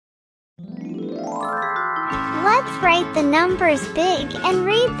Let's write the numbers big and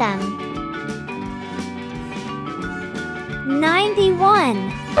read them.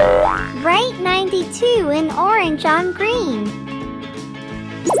 91. Write 92 in orange on green.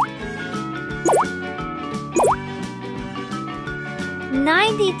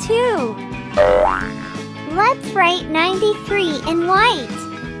 92. Let's write 93 in white.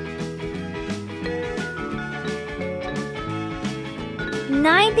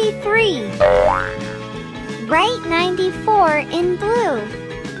 93. Write 94 in blue.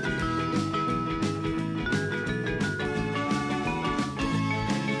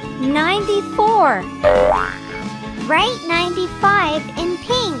 94. Write 95 in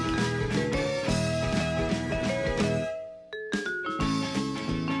pink.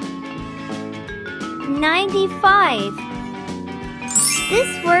 95. This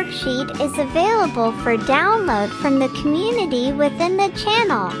worksheet is available for download from the community within the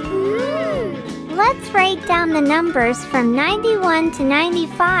channel. Let's write down the numbers from 91 to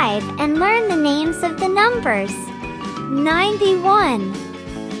 95 and learn the names of the numbers. 91.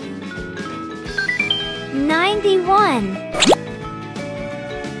 91.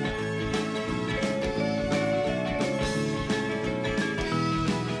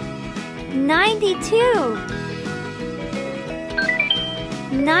 92.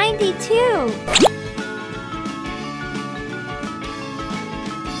 92.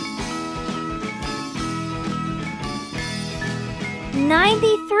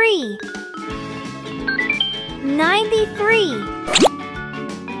 93. 93.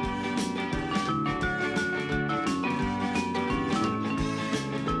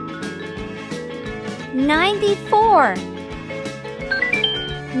 94.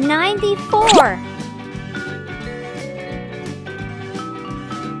 94.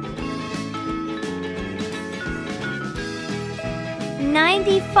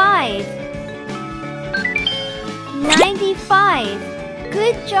 95. 95.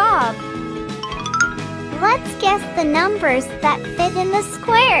 Good job! Let's guess the numbers that fit in the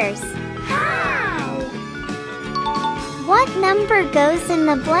squares. How? What number goes in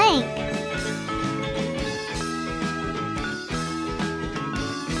the blank?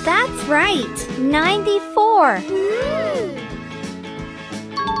 That's right, 94.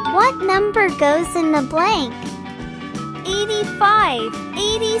 What number goes in the blank? 85,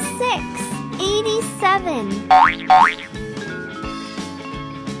 86, 87.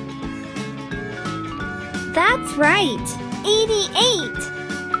 That's right, 88.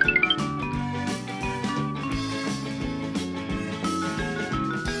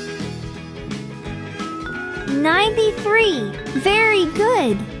 $93. Very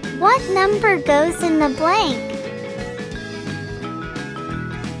good. What number goes in the blank?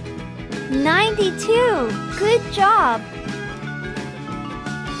 92. Good job.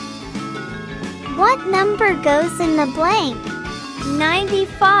 What number goes in the blank?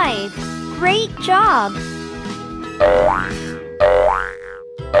 95. Great job.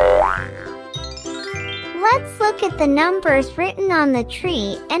 Let's look at the numbers written on the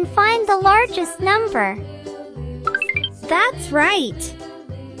tree and find the largest number. That's right.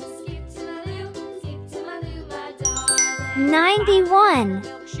 91.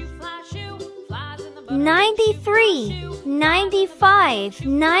 93. 95.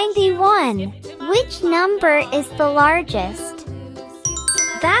 91. Which number is the largest?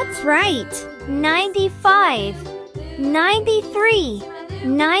 That's right. 95. 93.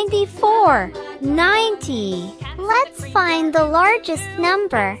 94. 90. Let's find the largest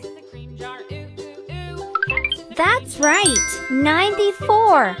number. That's right,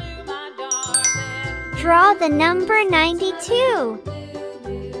 94. Draw the number 92.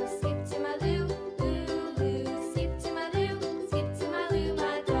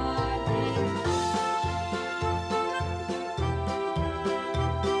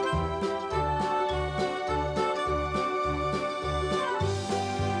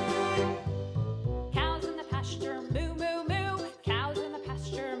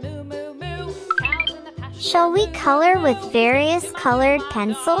 Shall we color with various colored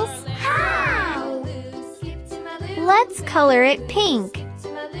pencils? How? Let's color it pink.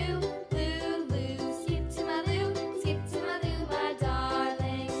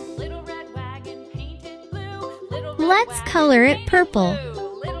 Let's color it purple.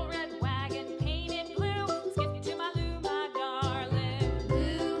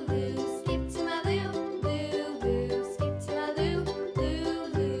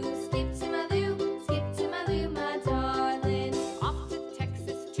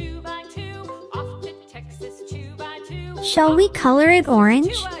 Shall we color it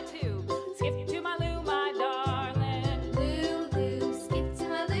orange?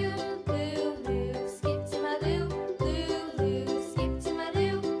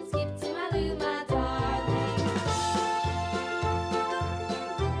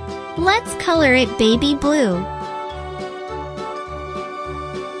 Let's color it baby blue.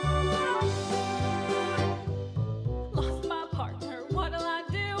 Lost my partner, what'll I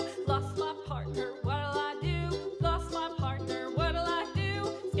do? Lost my partner, what'll I do? Lost my partner, what'll I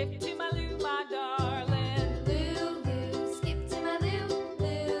do? Skip to my Lou, my darling. Lou, Lou, skip to my Lou.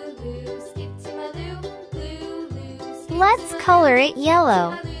 Lou, Lou, skip to my Lou. Lou, Lou, skip Let's to my color Lou. it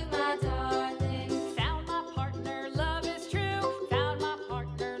yellow. Skip to my Lou, my darling. Found my partner, love is true. Found my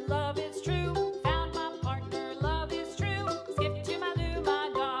partner, love is true. Found my partner, love is true. Skip to my Lou, my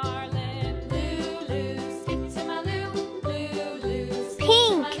darling. Lou, Lou, skip to my Lou. Lou, Lou, skip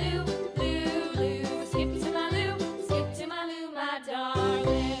Pink. to my Lou. Lou, Lou, skip to my Lou. Skip to my Lou, my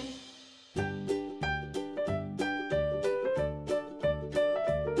darling.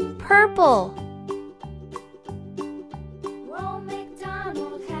 Purple. Old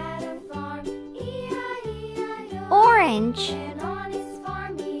MacDonald had a farm, E-I-E-I-O. Orange. And on his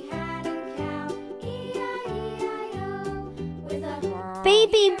farm he had a cow, E-I-E-I-O. With a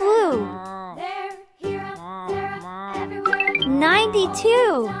Baby blue. there, here, there, everywhere.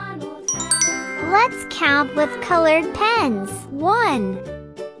 92. MacDonald had a Let's count with colored pens. 1,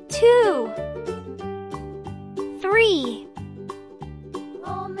 2, 3,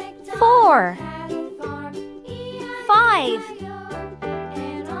 Old MacDonald 4, had a farm, 5, E-I-E-I-O.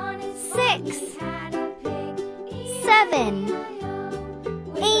 And on his farm 6, he had a pig, 7, E-I-E-I-O.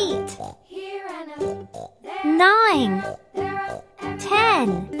 With 8, a here and a there, 9, there, everywhere.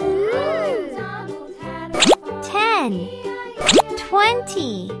 10, MacDonald had a farm, 10, E-I-E-I-O.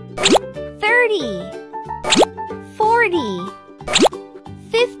 20, 30, 40,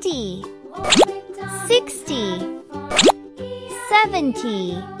 50, 60,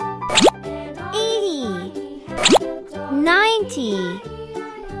 70, 80, 90,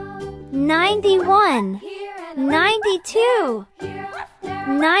 91, 92,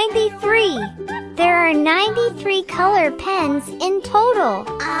 93. There are 93 color pens in total.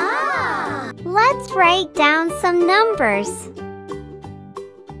 Let's write down some numbers.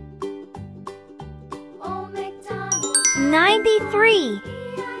 93.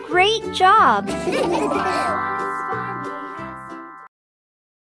 Great job!